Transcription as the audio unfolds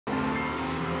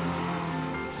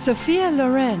Sophia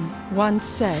Loren once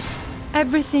said,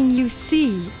 "Everything you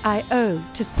see, I owe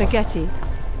to spaghetti."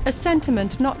 A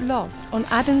sentiment not lost on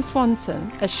Adam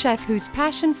Swanson, a chef whose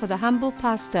passion for the humble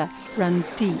pasta runs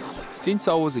deep. Since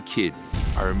I was a kid,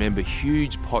 I remember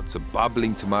huge pots of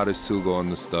bubbling tomato sugo on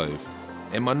the stove,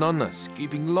 and my nonna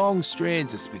scooping long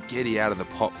strands of spaghetti out of the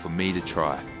pot for me to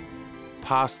try.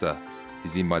 Pasta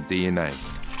is in my DNA.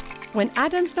 When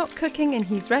Adam's not cooking in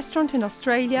his restaurant in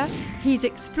Australia, he's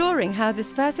exploring how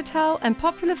this versatile and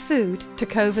popular food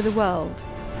took over the world.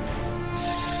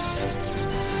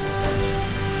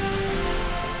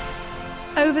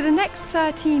 Over the next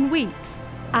 13 weeks,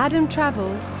 Adam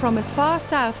travels from as far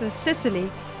south as Sicily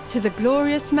to the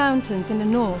glorious mountains in the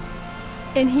north.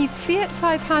 In his Fiat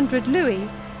 500 Louis,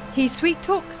 he sweet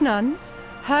talks nuns,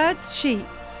 herds sheep,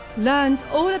 learns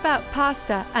all about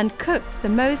pasta and cooks the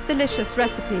most delicious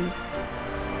recipes.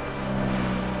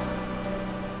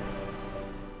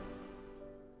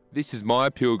 This is my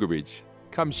pilgrimage.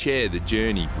 Come share the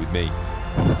journey with me.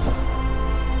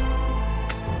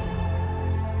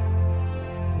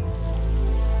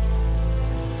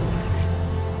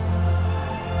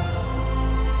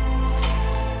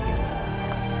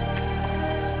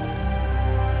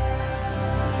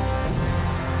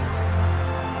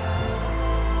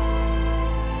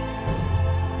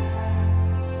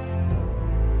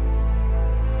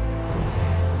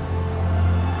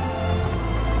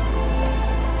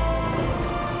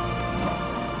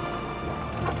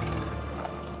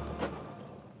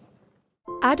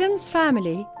 Adam's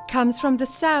family comes from the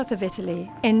south of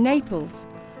Italy, in Naples,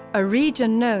 a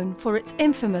region known for its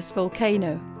infamous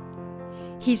volcano.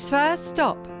 His first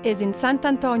stop is in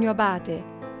Sant'Antonio Abate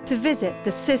to visit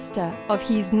the sister of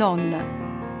his nonna.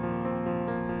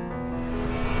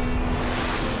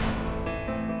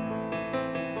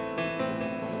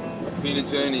 It's been a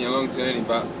journey, a long journey,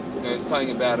 but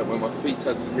something about it when my feet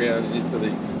touch the ground in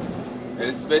Italy, and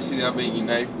especially now being in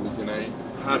Naples,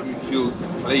 part of me feels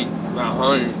complete, at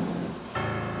home.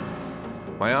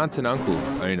 My aunt and uncle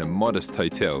own a modest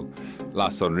hotel, La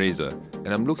Sonrisa, and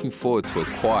I'm looking forward to a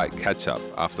quiet catch-up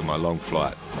after my long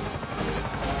flight.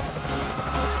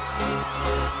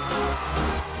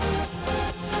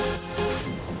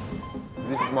 So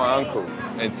this is my uncle,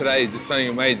 and today is just something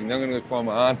amazing. I'm going to go find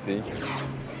my auntie.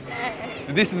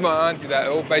 So this is my auntie that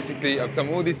I've come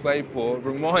all this way for.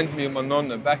 Reminds me of my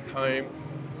nonna back home.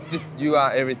 Just, you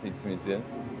are everything to me, Zia.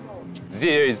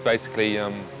 Zia is basically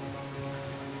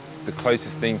the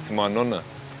closest thing to my nonna.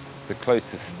 The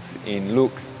closest in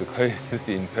looks, the closest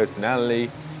in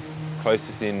personality,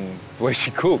 closest in the way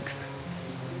she cooks.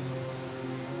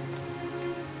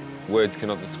 Words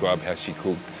cannot describe how she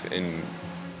cooked, and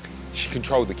she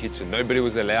controlled the kitchen. Nobody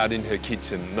was allowed in her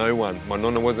kitchen, no one. My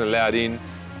nonna wasn't allowed in,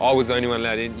 I was the only one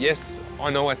allowed in. Yes, I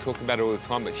know I talk about it all the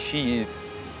time, but she is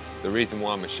the reason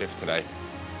why I'm a chef today.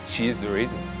 She is the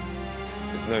reason.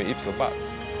 There's no ifs or buts.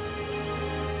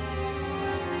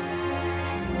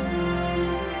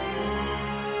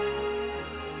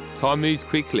 Time moves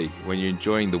quickly when you're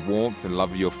enjoying the warmth and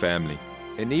love of your family.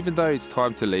 And even though it's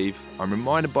time to leave, I'm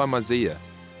reminded by my Zia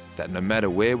that no matter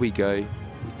where we go,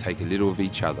 we take a little of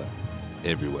each other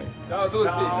everywhere. Ciao a tutti.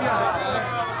 Ciao.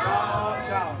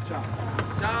 Ciao. Ciao.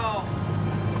 Ciao.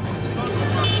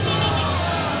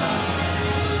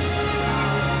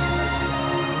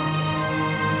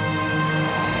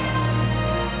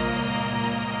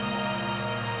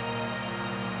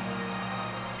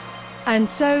 And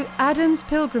so Adam's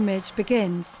pilgrimage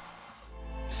begins.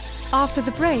 After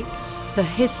the break, the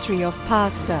history of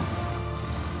pasta.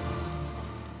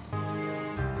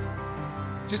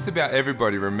 Just about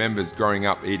everybody remembers growing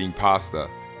up eating pasta,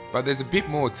 but there's a bit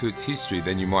more to its history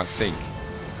than you might think.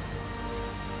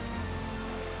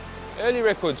 Early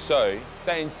records show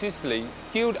that in Sicily,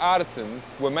 skilled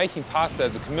artisans were making pasta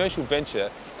as a commercial venture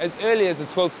as early as the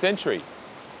 12th century.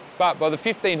 But by the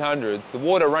 1500s, the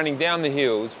water running down the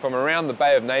hills from around the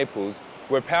Bay of Naples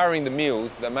were powering the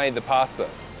mills that made the pasta.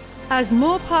 As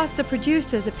more pasta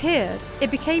producers appeared,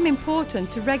 it became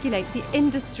important to regulate the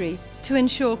industry to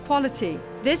ensure quality.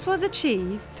 This was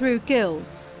achieved through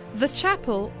guilds. The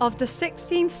chapel of the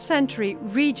 16th century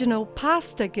regional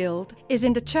pasta guild is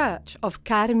in the church of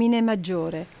Carmine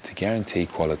Maggiore. To guarantee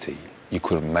quality, you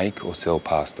couldn't make or sell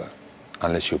pasta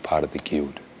unless you're part of the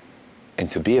guild. And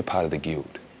to be a part of the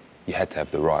guild, you had to have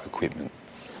the right equipment.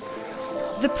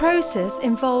 The process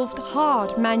involved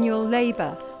hard manual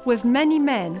labour, with many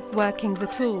men working the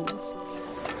tools.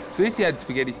 So Italy had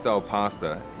spaghetti-style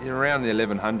pasta in around the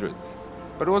 1100s,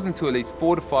 but it wasn't until at least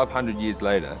 400 to 500 years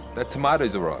later that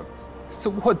tomatoes arrived. So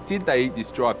what did they eat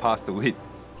this dry pasta with?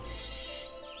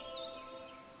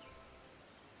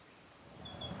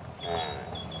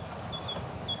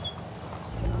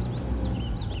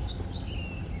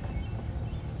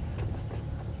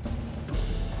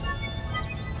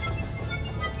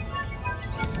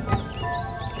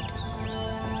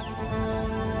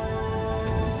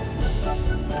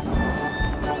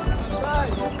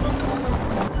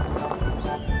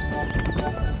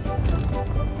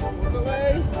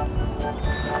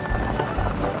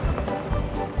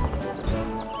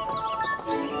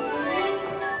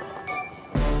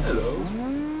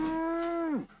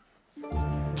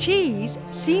 Cheese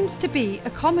seems to be a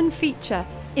common feature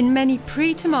in many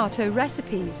pre-tomato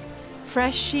recipes.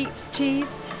 Fresh sheep's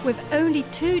cheese with only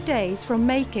 2 days from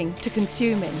making to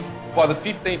consuming. By the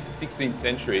 15th to 16th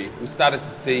century, we started to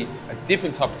see a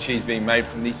different type of cheese being made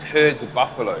from these herds of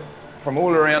buffalo from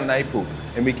all around Naples.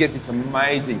 And we get this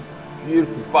amazing,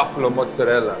 beautiful buffalo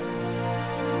mozzarella.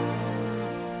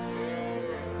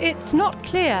 It's not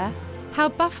clear how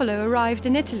buffalo arrived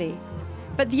in Italy,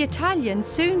 but the Italians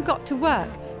soon got to work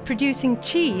producing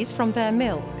cheese from their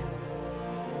milk.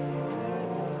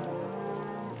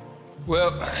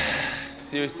 Well,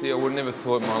 seriously, I would never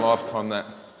thought in my lifetime that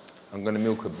I'm going to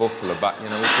milk a buffalo, but you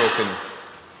know, we're talking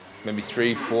maybe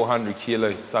 300-400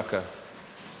 kilos sucker.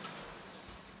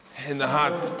 And the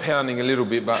heart's pounding a little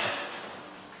bit, but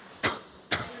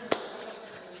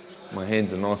my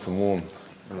hands are nice and warm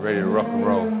and ready to rock and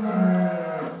roll.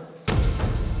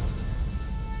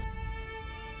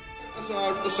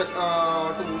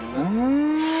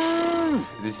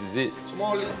 This is it.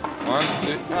 Small. 1,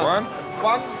 2, 1.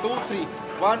 1, 2, 3.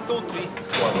 1, 2, 3. It's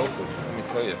quite awkward, let me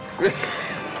tell you.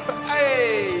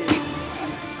 Hey!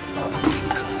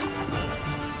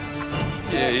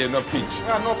 Yeah, no pinch.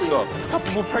 Yeah, no pinch. So, a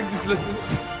couple more practice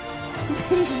lessons.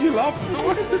 You laugh.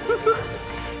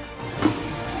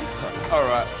 All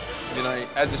right, you know,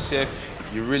 as a chef,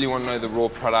 you really want to know the raw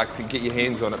products and get your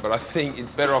hands on it, but I think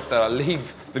it's better off that I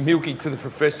leave the milking to the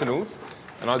professionals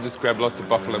and I just grab lots of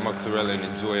buffalo mozzarella and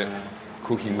enjoy it,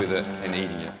 cooking with it and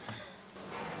eating it.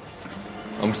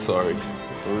 I'm sorry,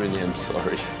 I really am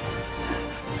sorry.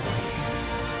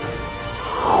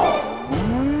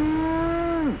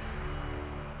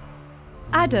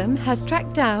 Adam has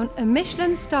tracked down a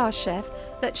Michelin star chef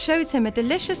that shows him a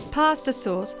delicious pasta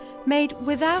sauce made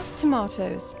without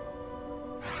tomatoes.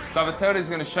 Salvatore is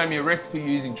going to show me a recipe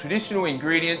using traditional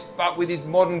ingredients, but with his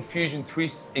modern fusion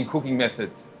twist in cooking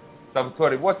methods.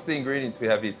 Salvatore, what's the ingredients we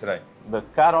have here today? The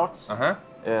carrots,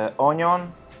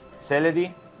 onion,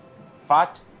 celery,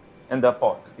 fat, and the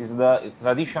pork. Is the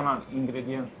traditional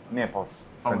ingredient Naples.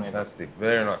 Fantastic,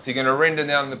 very nice. So you're going to render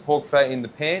down the pork fat in the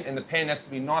pan, and the pan has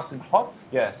to be nice and hot?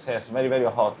 Yes, very, very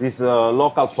hot. This is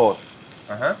local pork.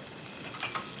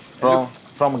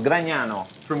 From Gragnano.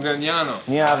 From Gragnano.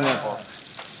 Near Naples.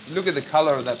 Look at the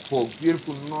colour of that pork.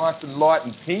 Beautiful, nice and light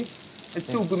and pink. It's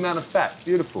still a good amount of fat.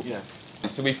 Beautiful. Yeah.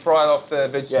 So we fry off the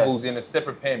vegetables in a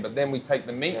separate pan, but then we take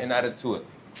the meat and add it to it.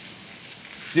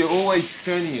 So you're always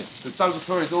turning it. So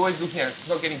Salvatore is always looking at it. It's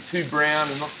not getting too brown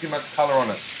and not too much colour on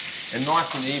it. And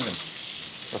nice and even.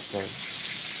 Okay.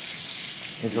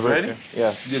 It's ready?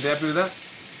 Yeah. You happy with that?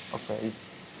 Okay.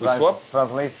 We'll swap?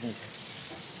 Translating.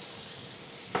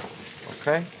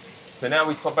 Okay. So now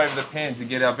we swap over the pan to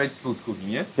get our vegetables cooking,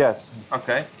 yes? Yes.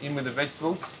 Okay, in with the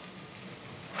vegetables.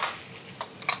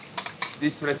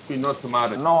 This recipe, no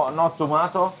tomato. No, not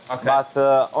tomato, Okay. but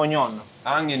onion.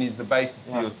 Onion is the basis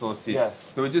to your sauce here. Yes.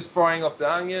 So we're just frying off the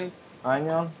onion.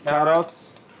 Onion, carrots.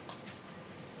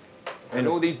 And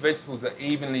all these vegetables are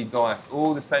evenly diced,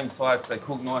 all the same size, so they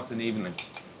cook nice and evenly.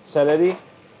 Celery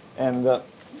and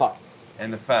fat.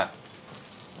 And the fat.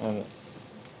 And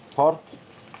pork.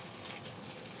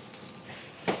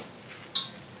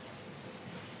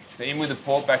 So in with the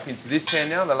pork back into this pan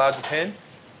now, the larger pan.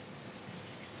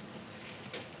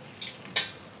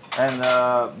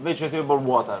 And vegetable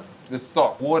water. The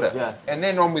stock, water. Yeah. And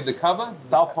then on with the cover.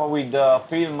 Top with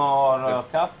film or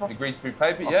cup. The greaseproof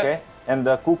paper, Okay. yeah. And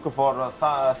cook for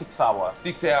 6 hours.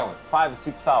 6 hours.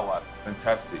 5-6 hours.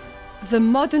 Fantastic. The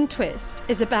modern twist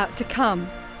is about to come,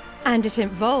 and it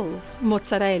involves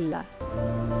mozzarella.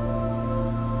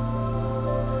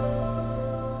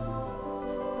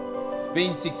 It's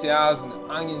been 6 hours and the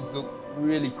onions look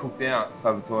really cooked out,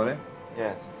 Salvatore.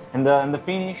 Yes. And the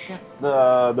finish,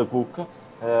 the cook,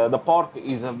 the pork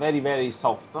is very, very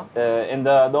soft. And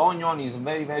the onion is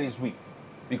very, very sweet.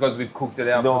 Because we've cooked it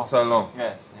out for so long.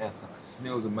 Yes, yes. It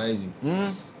smells amazing.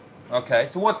 Okay,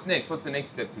 so what's next? What's the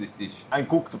next step to this dish? I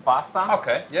cooked pasta.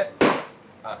 Okay, yeah.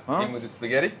 In with the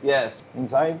spaghetti. Yes.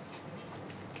 Inside.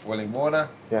 Boiling water.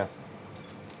 Yes.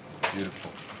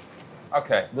 Beautiful.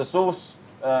 Okay. The sauce,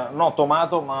 no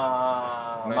tomato,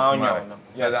 ma onion.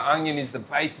 So the onion is the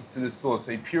basis to the sauce.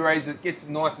 So he purees it, gets it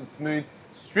nice and smooth,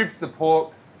 strips the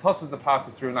pork, tosses the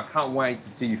pasta through, and I can't wait to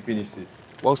see you finish this.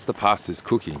 Whilst the pasta's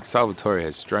cooking, Salvatore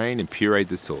has strained and pureed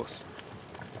the sauce.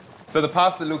 So the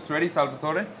pasta looks ready,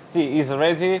 Salvatore? See, is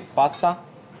ready, pasta.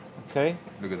 Okay.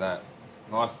 Look at that.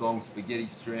 Nice long spaghetti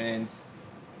strands.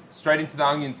 Straight into the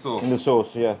onion sauce. In the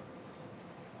sauce, yeah.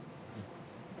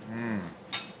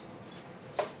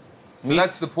 So Meat.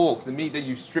 that's the pork, the meat that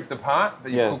you've stripped apart,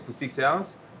 that you Yes. cooked for 6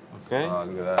 hours. Okay. Oh,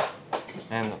 look at that.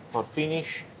 And for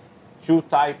finish, 2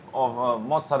 types of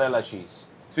mozzarella cheese.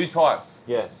 2 types.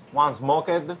 Yes, one smoked.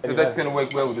 So that's going to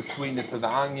work well with the sweetness of the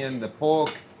onion, the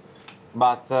pork.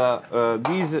 But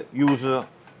these use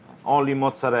only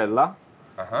mozzarella,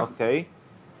 okay,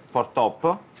 for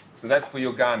top. So that's for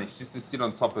your garnish, just to sit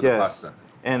on top of the Yes. pasta.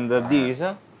 And these,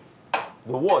 the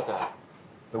water.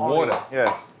 The Only- water. Yes.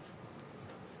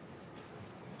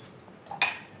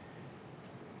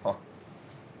 Oh.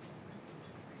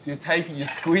 So you're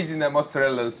squeezing that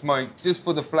mozzarella, the smoke, just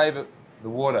for the flavour, the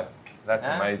water. That's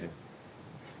amazing.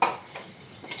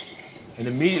 And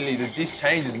immediately the dish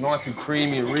changes nice and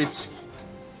creamy and rich.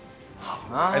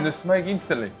 And the smoke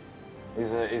instantly.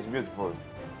 It's beautiful.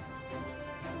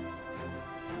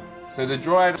 So the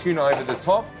dried tuna over the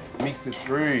top, mix it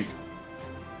through.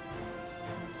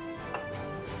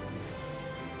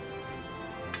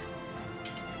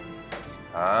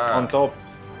 On top,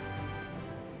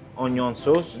 onion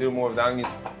sauce, A little more of the onion.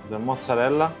 the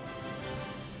mozzarella.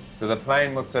 So the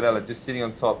plain mozzarella just sitting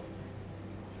on top.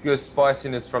 It's got a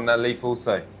spiciness from that leaf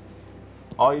also.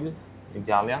 Oil,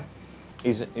 Italian,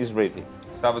 is ready.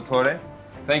 Salvatore,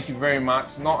 thank you very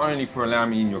much, not only for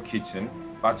allowing me in your kitchen,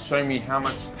 but showing me how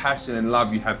much passion and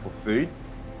love you have for food.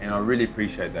 And I really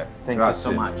appreciate that. Thank you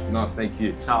so much. No, thank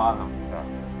you. Ciao, Adam. Ciao.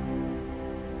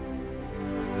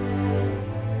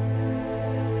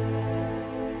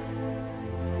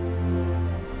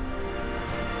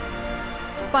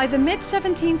 By the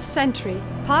mid-17th century,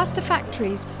 pasta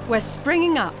factories were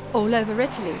springing up all over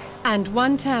Italy, and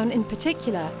one town in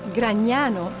particular,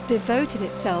 Gragnano, devoted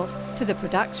itself to the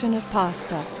production of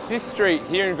pasta. This street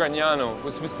here in Gragnano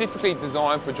was specifically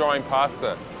designed for drying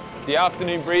pasta. The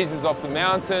afternoon breezes off the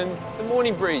mountains, the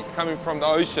morning breeze coming from the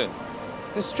ocean.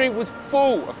 The street was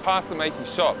full of pasta-making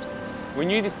shops. We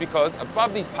knew this because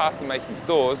above these pasta-making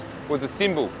stores was a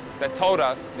symbol that told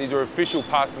us these were official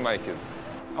pasta makers.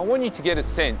 I want you to get a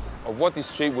sense of what this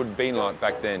street would have been like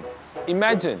back then.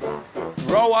 Imagine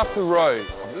row after row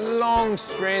of long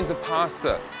strands of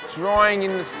pasta drying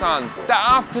in the sun, the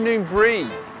afternoon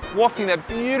breeze wafting that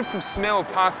beautiful smell of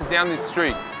pasta down this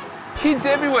street. Kids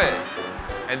everywhere,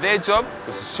 and their job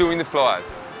was to shoo in the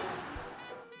flies.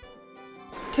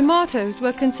 Tomatoes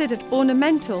were considered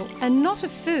ornamental and not a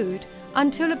food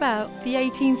until about the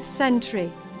 18th century.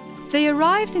 They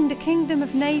arrived in the Kingdom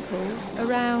of Naples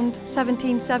around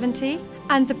 1770,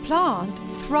 and the plant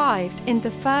thrived in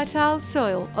the fertile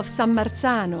soil of San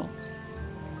Marzano.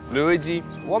 Luigi,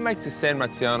 what makes the San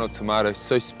Marzano tomato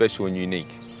so special and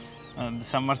unique? The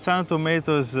San Marzano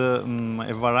tomatoes, a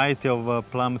variety of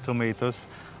plum tomatoes,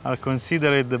 are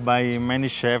considered by many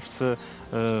chefs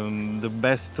the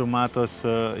best tomatoes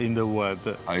in the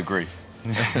world. I agree.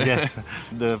 Yes,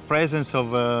 the presence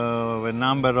of a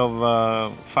number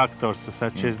of factors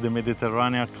such as the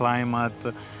Mediterranean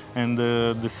climate and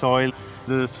the soil.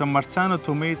 The San Marzano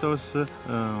tomatoes,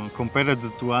 compared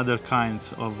to other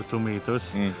kinds of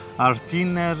tomatoes, are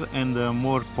thinner and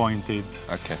more pointed.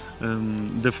 Okay.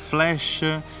 The flesh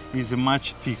is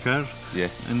much thicker,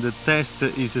 and the taste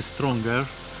is stronger,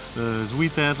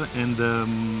 sweeter, and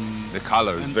the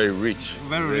color is very rich.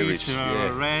 Very rich,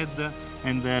 red,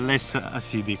 and less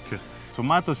acidic.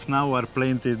 Tomatoes now are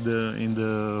planted in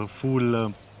the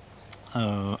full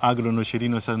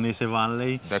Agro-Nocerino-Sarnese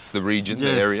Valley. That's the region, the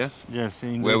area? Yes.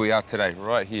 Where we are today,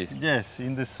 right here? Yes,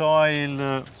 in the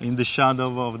soil, in the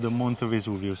shadow of the Monte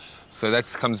Vesuvius. So that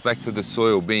comes back to the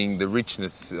soil being the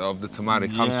richness of the tomato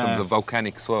comes from the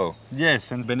volcanic soil.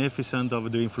 Yes, and beneficent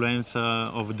of the influence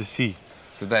of the sea.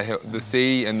 So that the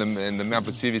sea and the Mount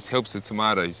Vesuvius helps the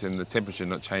tomatoes and the temperature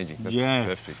not changing. That's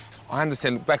perfect. I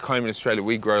understand back home in Australia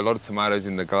we grow a lot of tomatoes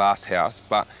in the glass house,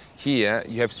 but here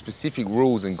you have specific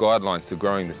rules and guidelines to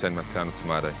growing the San Marzano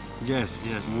tomato. Yes.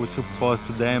 We support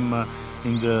them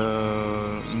in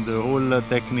the whole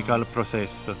technical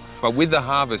process. But with the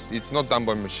harvest, it's not done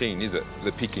by machine, is it?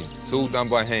 The picking, it's all done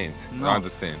by hand. No. I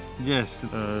understand. Yes.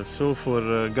 So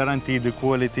for guarantee the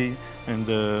quality and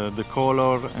the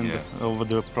color and of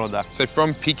the product. So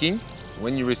from picking,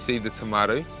 when you receive the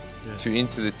tomato, to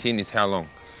into the tin is how long?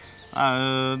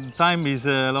 Time is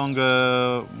along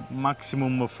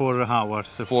maximum 4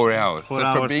 hours. 4 hours. 4 so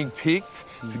hours. from being picked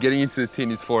to getting into the tin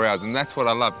is 4 hours, and that's what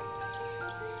I love.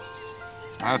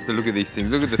 I have to look at these things.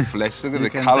 Look at the flesh. Look at the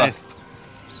color. Test.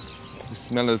 The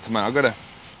smell of the tomato. I gotta.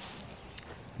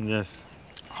 Yes.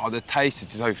 Oh, the taste is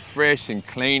so fresh and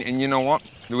clean. And you know what,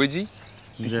 Luigi?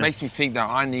 This makes me think that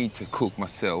I need to cook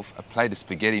myself a plate of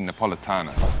spaghetti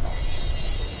napoletana.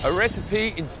 A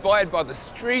recipe inspired by the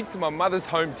streets of my mother's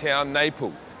hometown,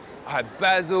 Naples. I have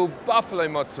basil, buffalo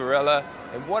mozzarella,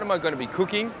 and what am I going to be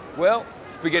cooking? Well,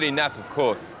 spaghetti nap, of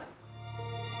course.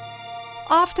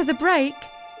 After the break,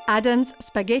 Adam's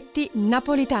spaghetti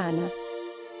napolitana.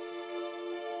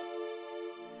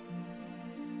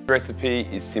 The recipe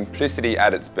is simplicity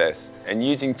at its best, and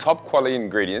using top quality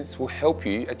ingredients will help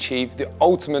you achieve the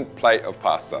ultimate plate of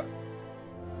pasta.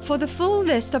 For the full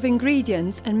list of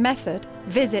ingredients and method,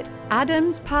 visit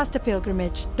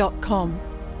adamspastapilgrimage.com.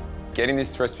 Getting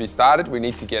this recipe started, we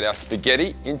need to get our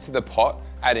spaghetti into the pot.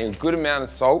 Adding a good amount of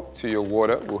salt to your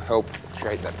water will help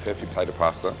create that perfect plate of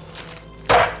pasta.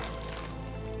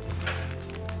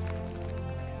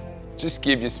 Just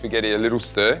give your spaghetti a little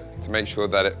stir to make sure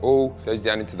that it all goes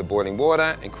down into the boiling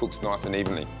water and cooks nice and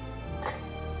evenly.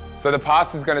 So the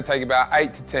pasta is going to take about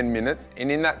 8 to 10 minutes,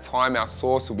 and in that time our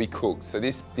sauce will be cooked. So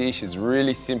this dish is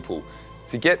really simple.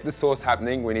 To get the sauce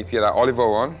happening, we need to get our olive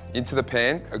oil on into the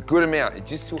pan, a good amount. It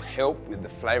just will help with the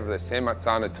flavour of the San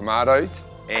Marzano tomatoes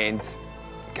and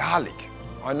garlic.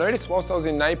 I noticed whilst I was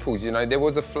in Naples, you know, there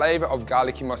was a flavour of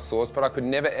garlic in my sauce, but I could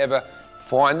never ever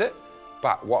find it.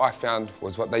 But what I found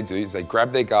was what they do is they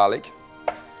grab their garlic,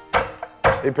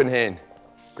 open hand,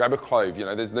 grab a clove, you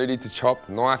know, there's no need to chop,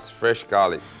 nice fresh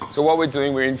garlic. So what we're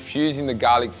doing, we're infusing the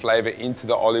garlic flavour into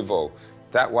the olive oil.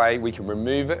 That way we can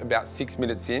remove it about 6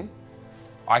 minutes in.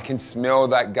 I can smell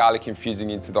that garlic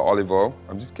infusing into the olive oil.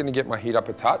 I'm just gonna get my heat up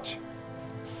a touch.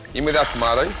 In with our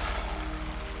tomatoes.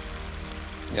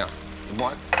 Now, it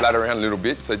might splatter around a little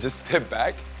bit, so just step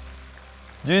back.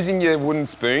 Using your wooden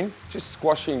spoon, just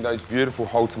squashing those beautiful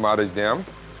whole tomatoes down.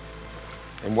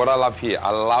 And what I love here,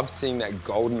 I love seeing that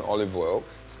golden olive oil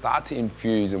start to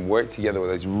infuse and work together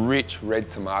with those rich red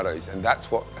tomatoes. And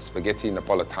that's what a spaghetti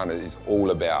napoletana is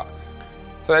all about.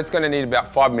 So that's going to need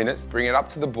about 5 minutes. Bring it up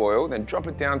to the boil, then drop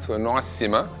it down to a nice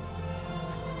simmer.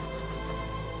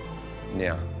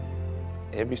 Now,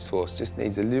 every sauce just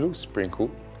needs a little sprinkle,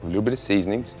 a little bit of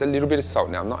seasoning, just a little bit of salt.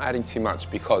 Now, I'm not adding too much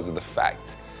because of the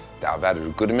fact that I've added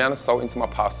a good amount of salt into my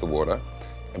pasta water,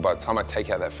 and by the time I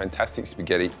take out that fantastic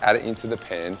spaghetti, add it into the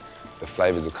pan, the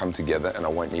flavours will come together and I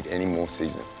won't need any more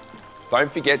seasoning.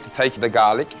 Don't forget to take the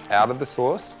garlic out of the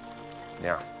sauce.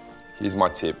 Now, here's my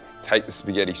tip. Take the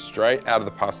spaghetti straight out of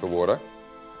the pasta water,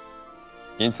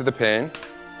 into the pan.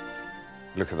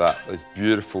 Look at that, those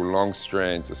beautiful long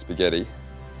strands of spaghetti.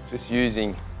 Just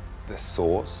using the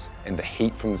sauce and the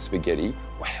heat from the spaghetti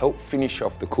will help finish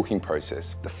off the cooking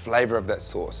process. The flavour of that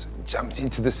sauce jumps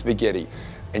into the spaghetti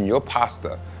and your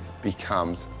pasta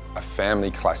becomes a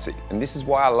family classic. And this is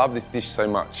why I love this dish so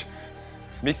much.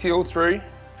 Mix it all through. A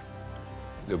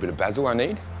little bit of basil I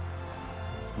need.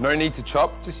 No need to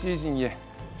chop, just using your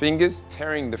fingers,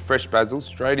 tearing the fresh basil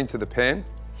straight into the pan.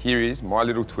 Here is my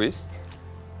little twist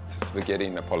to spaghetti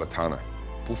napoletana.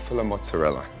 Buffalo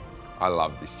mozzarella. I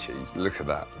love this cheese. Look at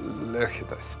that. Look at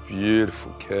this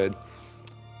beautiful curd.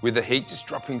 With the heat, just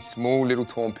dropping small little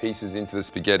torn pieces into the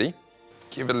spaghetti.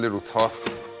 Give it a little toss,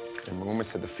 and we're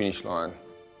almost at the finish line.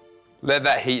 Let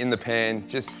that heat in the pan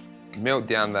just melt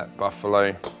down that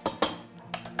buffalo.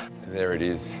 And there it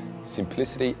is.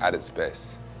 Simplicity at its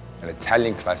best. An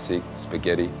Italian classic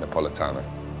spaghetti napoletana.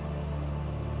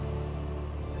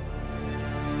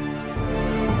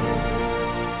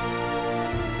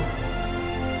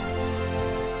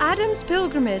 Adam's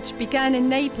pilgrimage began in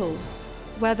Naples,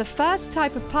 where the first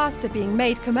type of pasta being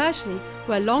made commercially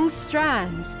were long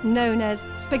strands known as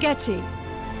spaghetti.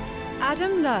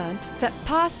 Adam learned that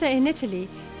pasta in Italy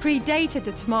predated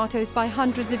the tomatoes by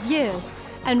hundreds of years,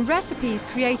 and recipes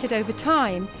created over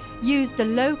time used the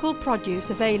local produce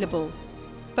available.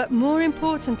 But more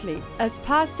importantly, as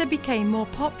pasta became more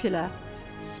popular,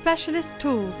 specialist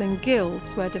tools and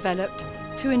guilds were developed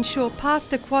to ensure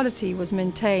pasta quality was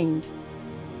maintained.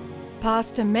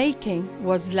 Pasta making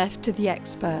was left to the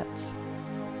experts.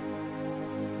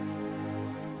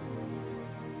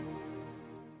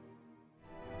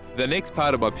 The next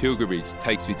part of my pilgrimage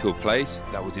takes me to a place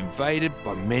that was invaded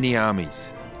by many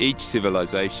armies. Each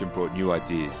civilization brought new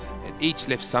ideas, and each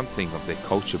left something of their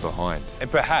culture behind.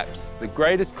 And perhaps the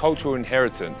greatest cultural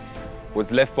inheritance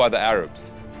was left by the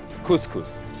Arabs,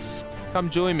 couscous.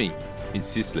 Come join me in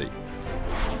Sicily.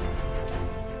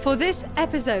 For this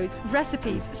episode's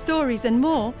recipes, stories and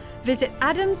more, visit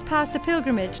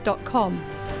adamspastapilgrimage.com.